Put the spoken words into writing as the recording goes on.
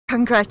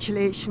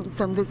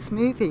Congratulations on this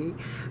movie.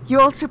 You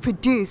also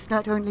produce,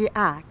 not only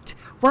act.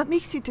 What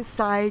makes you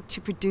decide to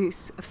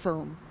produce a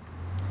film?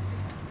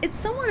 It's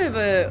somewhat of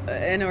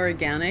an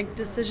organic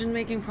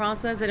decision-making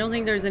process. I don't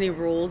think there's any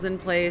rules in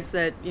place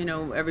that,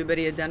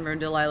 everybody at Denver and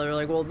Delilah are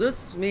like, well,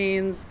 this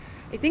means...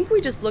 I think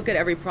we just look at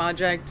every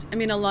project. I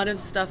mean, a lot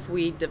of stuff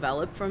we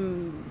develop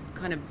from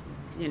kind of,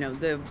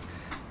 the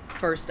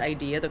first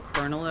idea, the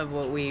kernel of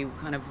what we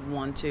kind of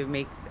want to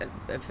make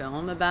a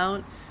film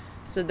about.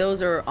 So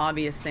those are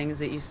obvious things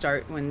that you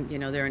start when,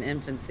 they're in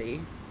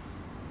infancy.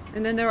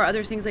 And then there are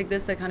other things like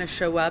this that kind of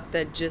show up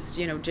that just,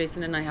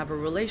 Jason and I have a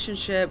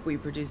relationship. We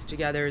produced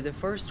together the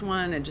first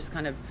one, and just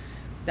kind of,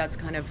 that's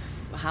kind of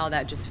how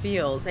that just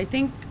feels. I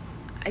think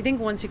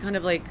once you kind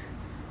of like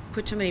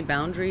put too many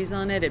boundaries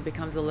on it, it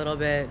becomes a little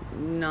bit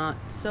not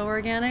so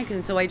organic.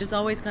 And so I just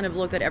always kind of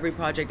look at every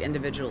project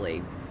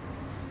individually.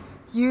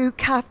 You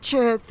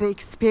capture the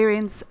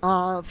experience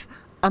of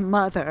a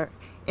mother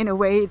in a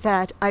way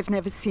that I've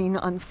never seen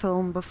on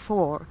film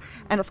before.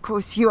 And of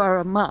course, you are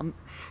a mum.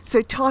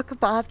 So talk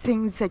about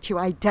things that you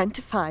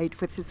identified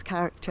with this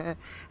character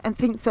and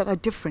things that are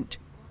different.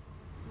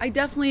 I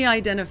definitely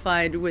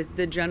identified with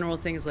the general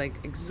things like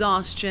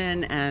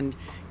exhaustion and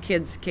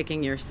kids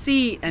kicking your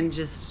seat and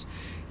just,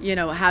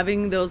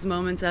 having those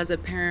moments as a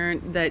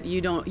parent that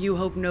you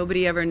hope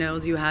nobody ever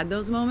knows you had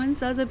those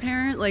moments as a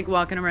parent, like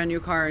walking around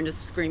your car and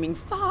just screaming,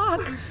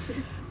 fuck.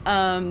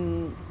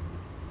 And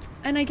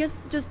I guess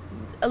just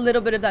a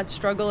little bit of that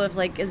struggle of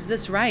like, is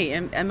this right?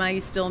 Am I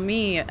still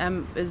me?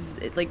 Am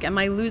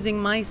I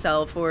losing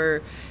myself?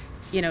 Or,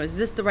 is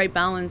this the right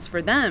balance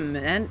for them?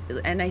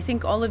 And I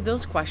think all of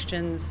those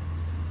questions,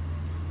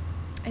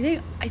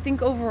 I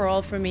think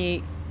overall for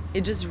me,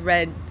 it just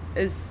read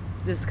as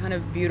this kind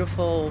of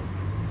beautiful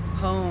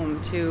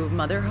home to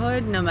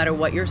motherhood, no matter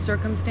what your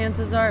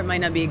circumstances are. It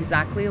might not be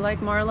exactly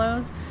like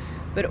Marlowe's,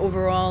 but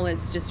overall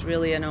it's just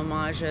really an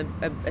homage, a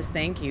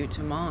thank you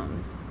to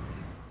moms.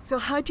 So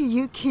how do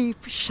you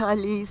keep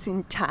Charlize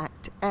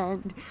intact,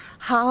 and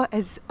how,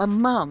 as a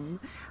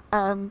mum,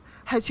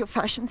 has your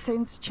fashion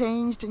sense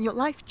changed and your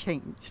life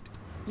changed?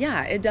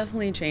 Yeah, it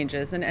definitely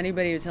changes, and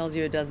anybody who tells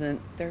you it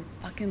doesn't, they're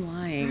fucking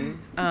lying.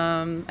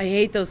 I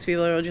hate those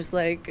people who are just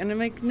like, and I'm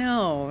like,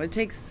 no, it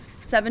takes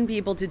 7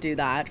 people to do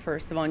that,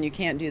 first of all, and you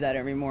can't do that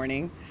every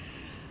morning.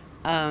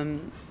 I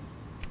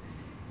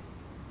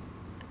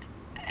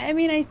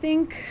mean, I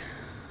think,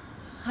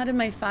 how did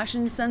my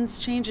fashion sense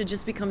change? It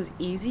just becomes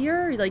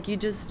easier. Like you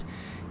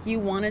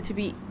want it to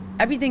be,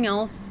 everything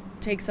else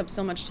takes up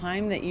so much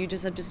time that you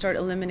just have to start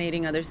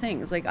eliminating other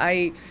things. Like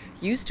I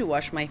used to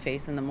wash my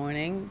face in the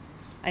morning,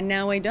 and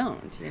now I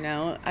don't,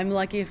 I'm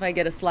lucky if I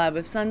get a slab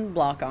of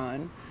sunblock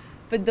on.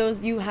 But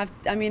those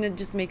it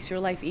just makes your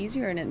life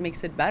easier and it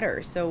makes it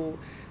better. So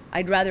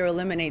I'd rather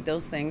eliminate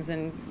those things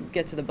and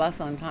get to the bus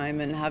on time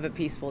and have a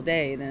peaceful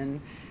day than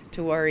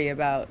to worry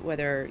about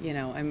whether,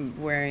 I'm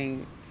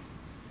wearing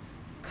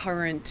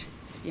current,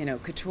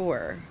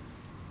 couture.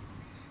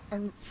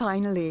 And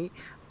finally,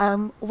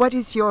 what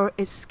is your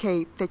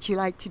escape that you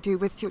like to do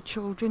with your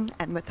children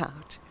and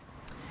without?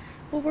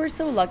 Well, we're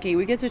so lucky.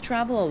 We get to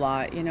travel a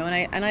lot, and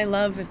I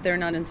love, if they're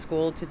not in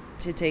school,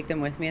 to take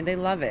them with me, and they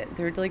love it.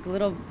 They're like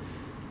little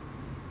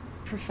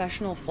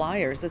professional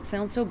flyers. That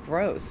sounds so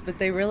gross, but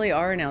they really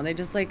are now. They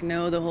just like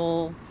know the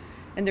whole,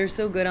 and they're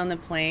so good on the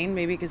plane,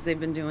 maybe because they've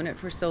been doing it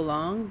for so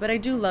long. But I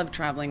do love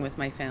traveling with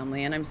my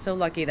family, and I'm so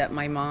lucky that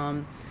my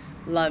mom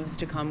loves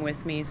to come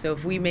with me. So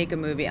if we make a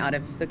movie out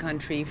of the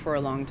country for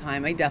a long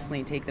time, I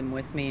definitely take them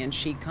with me, and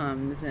she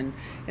comes, and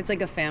it's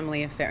like a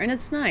family affair. And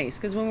it's nice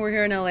because when we're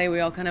here in LA,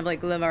 we all kind of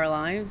like live our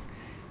lives,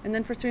 and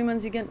then for 3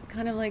 months you get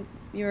kind of like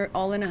you're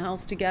all in a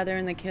house together,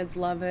 and the kids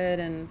love it.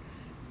 And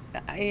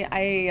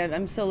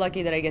I'm so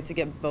lucky that I get to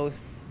get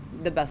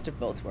the best of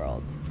both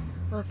worlds.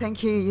 Well,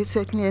 thank you. You're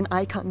certainly an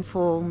icon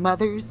for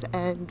mothers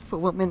and for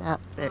women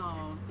out there.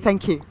 Oh,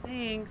 thank you.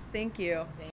 Thanks. Thank you.